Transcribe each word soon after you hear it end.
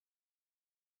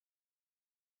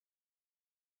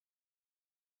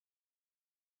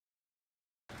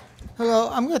Hello,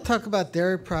 I'm going to talk about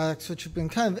dairy products, which have been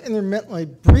kind of intermittently,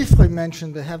 briefly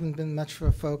mentioned, but haven't been much of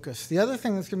a focus. The other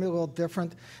thing that's going to be a little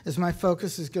different is my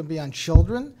focus is going to be on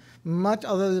children.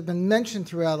 Although they've been mentioned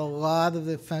throughout, a lot of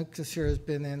the focus here has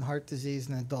been in heart disease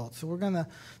and adults. So we're going to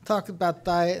talk about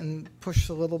diet and push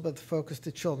a little bit of the focus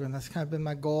to children. That's kind of been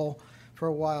my goal for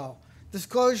a while.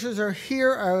 Disclosures are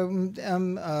here.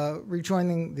 I'm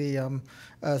rejoining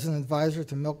as an advisor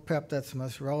to MilkPEP. That's the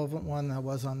most relevant one. I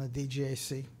was on the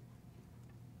DGAC.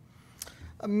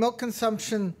 Milk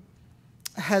consumption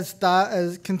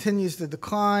continues to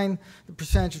decline. The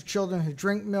percentage of children who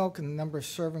drink milk and the number of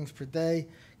servings per day,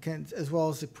 as well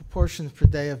as the proportions per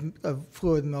day of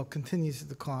fluid milk, continues to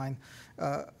decline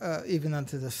even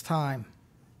unto this time.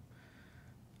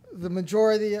 The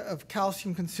majority of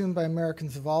calcium consumed by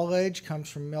Americans of all age comes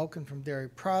from milk and from dairy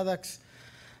products,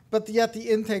 but yet the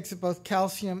intakes of both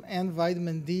calcium and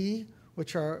vitamin D,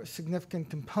 which are significant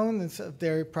components of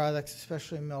dairy products,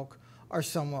 especially milk, are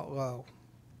somewhat low.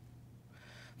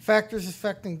 Factors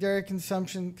affecting dairy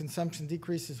consumption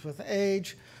decreases with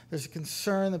age. There's a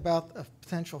concern about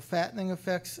potential fattening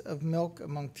effects of milk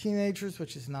among teenagers,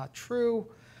 which is not true.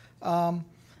 And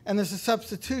there's a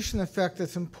substitution effect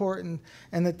that's important,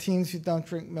 and that teens who don't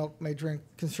drink milk may drink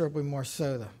considerably more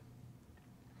soda.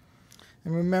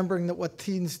 And remembering that what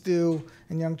teens do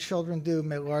and young children do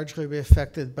may largely be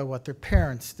affected by what their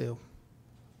parents do.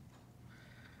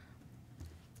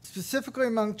 Specifically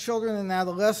among children and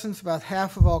adolescents, about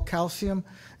half of all calcium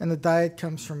in the diet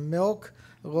comes from milk.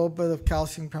 A little bit of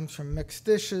calcium comes from mixed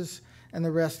dishes, and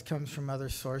the rest comes from other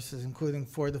sources, including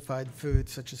fortified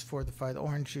foods such as fortified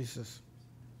orange juices.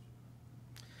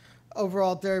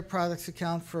 Overall, dairy products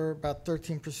account for about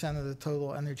 13% of the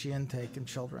total energy intake in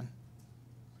children.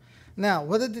 Now,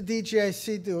 what did the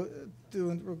DGAC do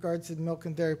in regards to milk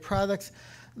and dairy products?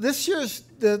 The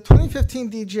 2015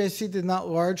 DGAC did not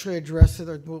largely address it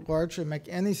or largely make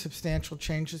any substantial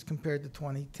changes compared to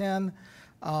 2010.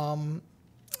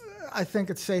 I think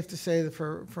it's safe to say that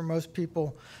for most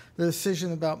people, the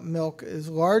decision about milk is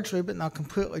largely, but not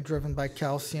completely, driven by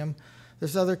calcium.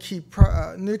 There's other key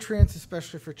nutrients,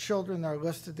 especially for children, that are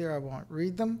listed there. I won't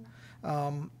read them.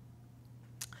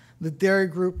 The dairy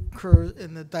group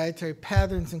in the dietary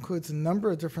patterns includes a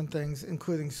number of different things,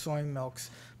 including soy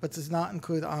milks, but does not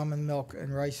include almond milk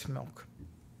and rice milk.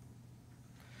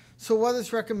 So what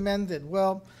is recommended?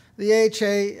 Well, the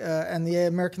AHA and the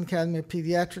American Academy of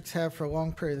Pediatrics have for a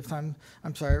long period of time,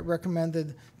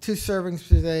 recommended 2 servings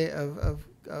per day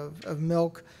of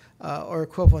milk or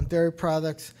equivalent dairy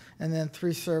products, and then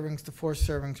 3 servings to 4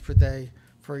 servings per day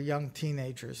for young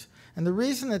teenagers. And the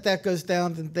reason that goes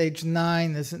down to age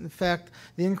 9 is that, in fact,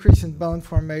 the increase in bone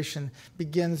formation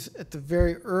begins at the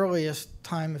very earliest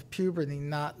time of puberty,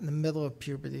 not in the middle of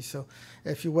puberty. So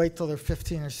if you wait till they're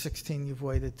 15 or 16, you've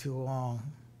waited too long.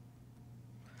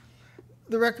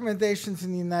 The recommendations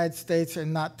in the United States are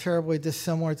not terribly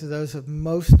dissimilar to those of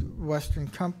most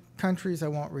Western countries. I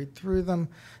won't read through them.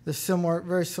 They're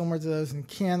very similar to those in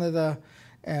Canada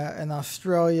and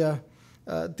Australia.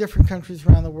 Different countries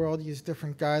around the world use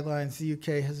different guidelines. The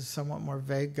UK has a somewhat more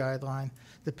vague guideline,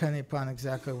 depending upon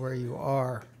exactly where you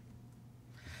are.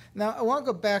 Now, I want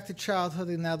to go back to childhood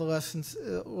and adolescence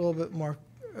a little bit more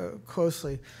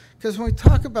closely, because when we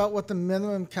talk about what the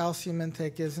minimum calcium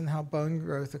intake is and how bone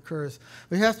growth occurs,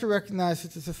 we have to recognize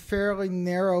that there's a fairly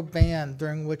narrow band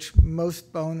during which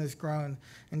most bone is grown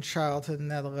in childhood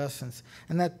and adolescence.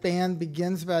 And that band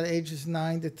begins about ages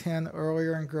 9 to 10,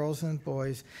 earlier in girls and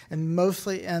boys, and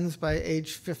mostly ends by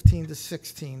age 15 to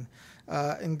 16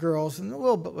 in girls and a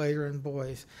little bit later in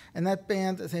boys. And that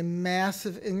band is a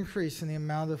massive increase in the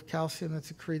amount of calcium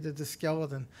that's accreted to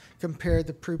skeleton compared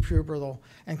to prepubertal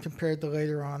and compared to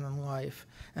later on in life.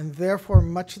 And therefore,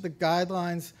 much of the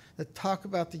guidelines that talk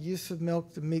about the use of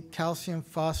milk to meet calcium,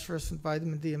 phosphorus, and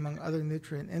vitamin D, among other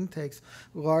nutrient intakes,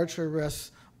 largely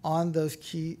rests on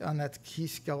that key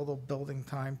skeletal building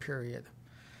time period.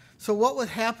 So what would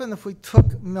happen if we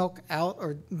took milk out,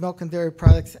 or milk and dairy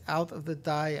products out of the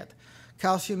diet?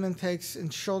 Calcium intakes in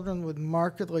children would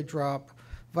markedly drop,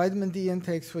 vitamin D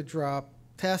intakes would drop,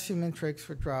 potassium intakes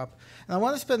would drop. And I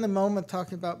want to spend a moment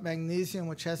talking about magnesium,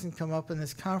 which hasn't come up in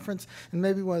this conference, and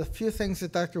maybe one of the few things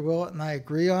that Dr. Willett and I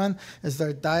agree on is that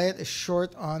our diet is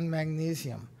short on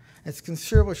magnesium. It's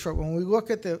considerably short. When we look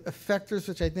at the effectors,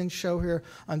 which I didn't show here,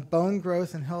 on bone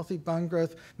growth and healthy bone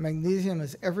growth, magnesium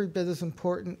is every bit as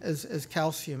important as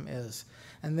calcium is.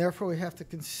 And therefore, we have to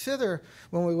consider,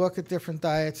 when we look at different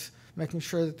diets, making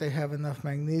sure that they have enough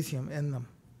magnesium in them.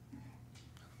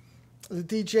 The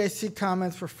DGAC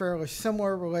comments were fairly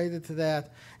similar related to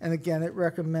that, and again, it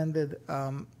recommended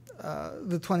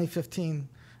the 2015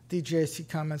 DGAC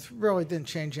comments really didn't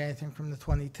change anything from the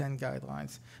 2010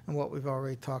 guidelines and what we've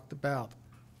already talked about.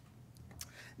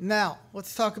 Now,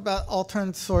 let's talk about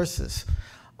alternate sources.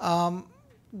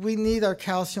 We need our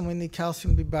calcium. We need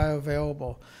calcium to be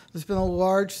bioavailable. There's been a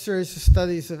large series of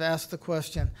studies that have asked the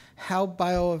question, how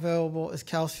bioavailable is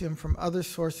calcium from other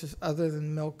sources other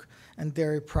than milk and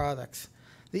dairy products?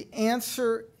 The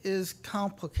answer is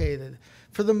complicated.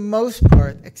 For the most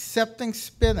part, excepting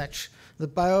spinach, the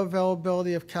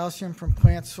bioavailability of calcium from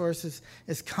plant sources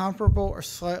is comparable or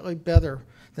slightly better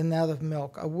than that of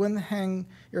milk. I wouldn't hang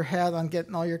your hat on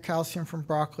getting all your calcium from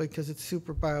broccoli because it's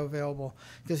super bioavailable,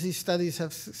 because these studies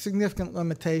have significant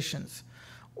limitations.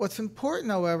 What's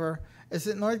important, however, is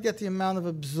that in order to get the amount of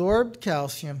absorbed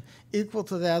calcium equal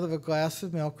to that of a glass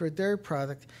of milk or a dairy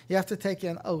product, you have to take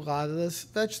in a lot of those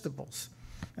vegetables.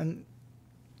 And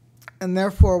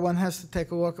therefore, one has to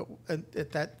take a look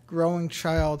at that growing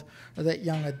child or that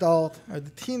young adult or the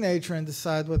teenager and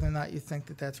decide whether or not you think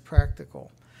that that's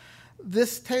practical.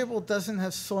 This table doesn't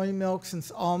have soy milks and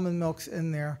almond milks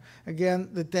in there. Again,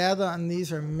 the data on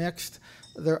these are mixed.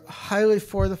 They're highly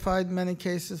fortified in many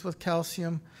cases with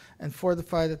calcium and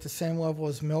fortified at the same level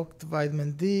as milk to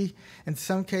vitamin D. In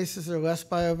some cases, they're less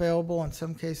bioavailable. In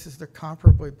some cases, they're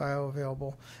comparably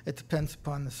bioavailable. It depends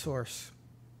upon the source.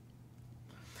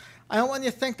 I don't want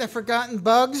you to think they're forgotten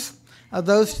bugs.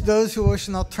 Those who wish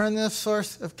an alternative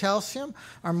source of calcium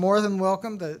are more than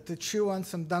welcome to chew on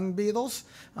some dung beetles.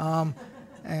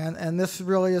 And this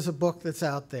really is a book that's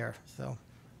out there. So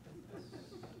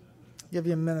give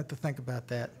you a minute to think about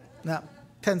that. Now,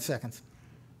 10 seconds.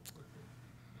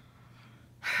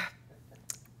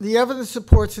 The evidence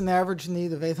supports an average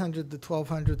need of 800 to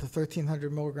 1,200 to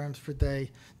 1,300 milligrams per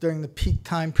day during the peak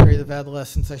time period of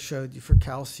adolescence I showed you for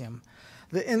calcium.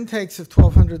 The intakes of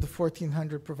 1,200 to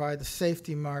 1,400 provide a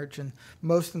safety margin,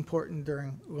 most important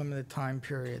during limited time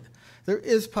period. There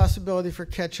is possibility for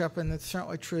catch-up, and it's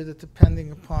certainly true that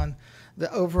depending upon the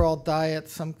overall diet,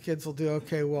 some kids will do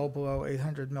okay well below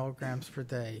 800 milligrams per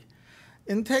day.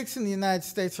 Intakes in the United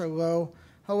States are low.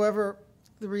 However,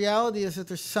 the reality is that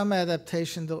there's some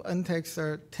adaptation to intakes that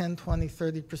are 10, 20,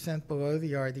 30% below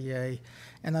the RDA,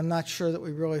 and I'm not sure that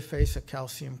we really face a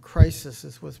calcium crisis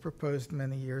as was proposed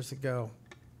many years ago.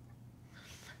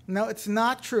 No, it's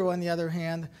not true, on the other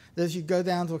hand, that as you go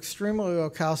down to extremely low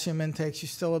calcium intakes, you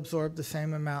still absorb the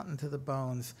same amount into the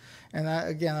bones. And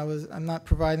I'm not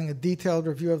providing a detailed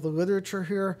review of the literature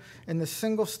here. In the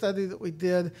single study that we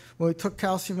did, when we took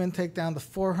calcium intake down to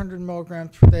 400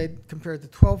 milligrams per day compared to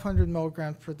 1,200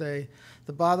 milligrams per day,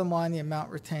 the bottom line, the amount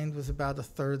retained was about a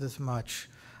third as much.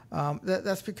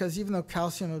 That's because even though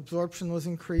calcium absorption was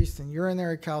increased and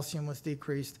urinary calcium was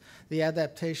decreased, the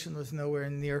adaptation was nowhere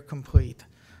near complete.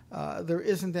 There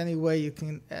isn't any way you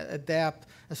can adapt,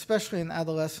 especially in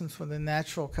adolescence when the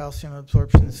natural calcium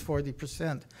absorption is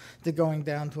 40%, to going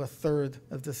down to a third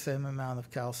of the same amount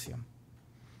of calcium.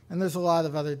 And there's a lot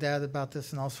of other data about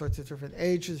this in all sorts of different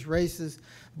ages, races,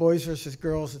 boys versus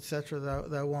girls, et cetera,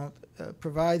 that I won't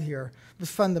provide here, but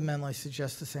fundamentally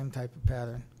suggests the same type of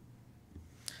pattern.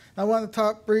 I want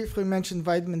to briefly mention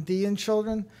vitamin D in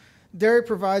children. Dairy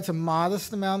provides a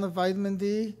modest amount of vitamin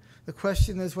D. The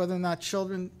question is whether or not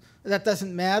children, that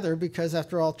doesn't matter because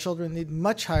after all, children need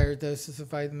much higher doses of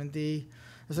vitamin D.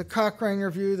 There's a Cochrane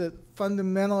review that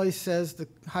fundamentally says the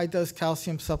high-dose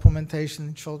calcium supplementation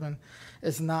in children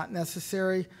is not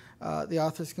necessary. The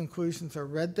author's conclusions are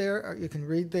read there, or you can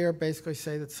read there, basically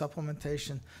say that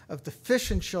supplementation of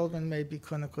deficient children may be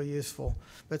clinically useful,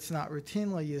 but it's not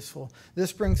routinely useful.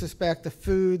 This brings us back to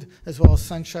food as well as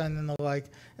sunshine and the like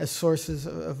as sources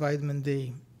of vitamin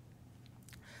D.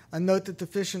 A note that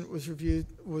deficient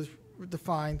was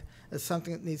defined as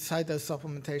something that needs high-dose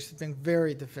supplementation, being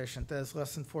very deficient, that is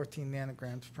less than 14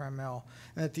 nanograms per ml,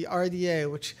 and that the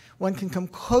RDA, which one can come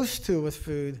close to with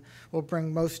food, will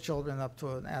bring most children up to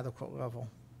an adequate level.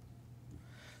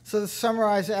 So to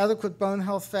summarize, adequate bone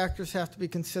health factors have to be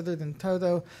considered in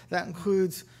toto. That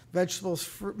includes vegetables,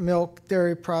 milk,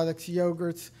 dairy products,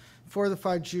 yogurts,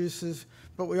 fortified juices,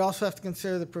 but we also have to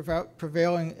consider the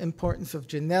prevailing importance of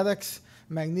genetics,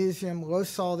 magnesium, low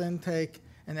salt intake,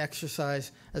 and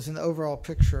exercise as an overall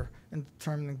picture in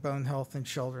determining bone health in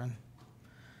children.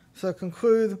 So to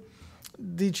conclude,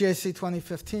 DGAC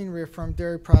 2015 reaffirmed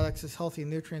dairy products as healthy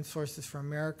nutrient sources for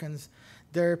Americans.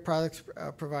 Dairy products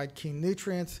provide key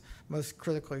nutrients, most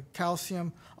critically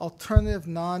calcium. Alternative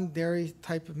non-dairy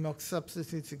type of milk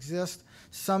substitutes exist.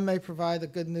 Some may provide a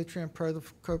good nutrient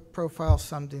profile,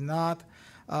 some do not.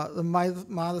 The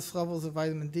modest levels of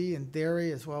vitamin D in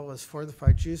dairy as well as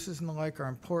fortified juices and the like are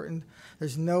important.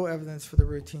 There's no evidence for the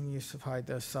routine use of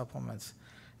high-dose supplements.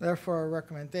 Therefore, our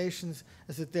recommendations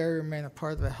is that dairy remain a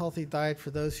part of a healthy diet for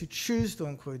those who choose to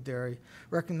include dairy,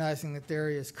 recognizing that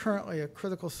dairy is currently a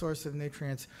critical source of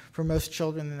nutrients for most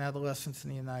children and adolescents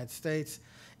in the United States.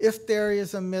 If dairy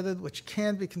is omitted, which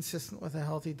can be consistent with a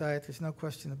healthy diet, there's no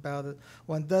question about it,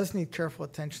 one does need careful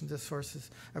attention to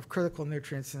sources of critical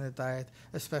nutrients in the diet,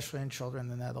 especially in children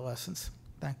and adolescents.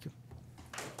 Thank you.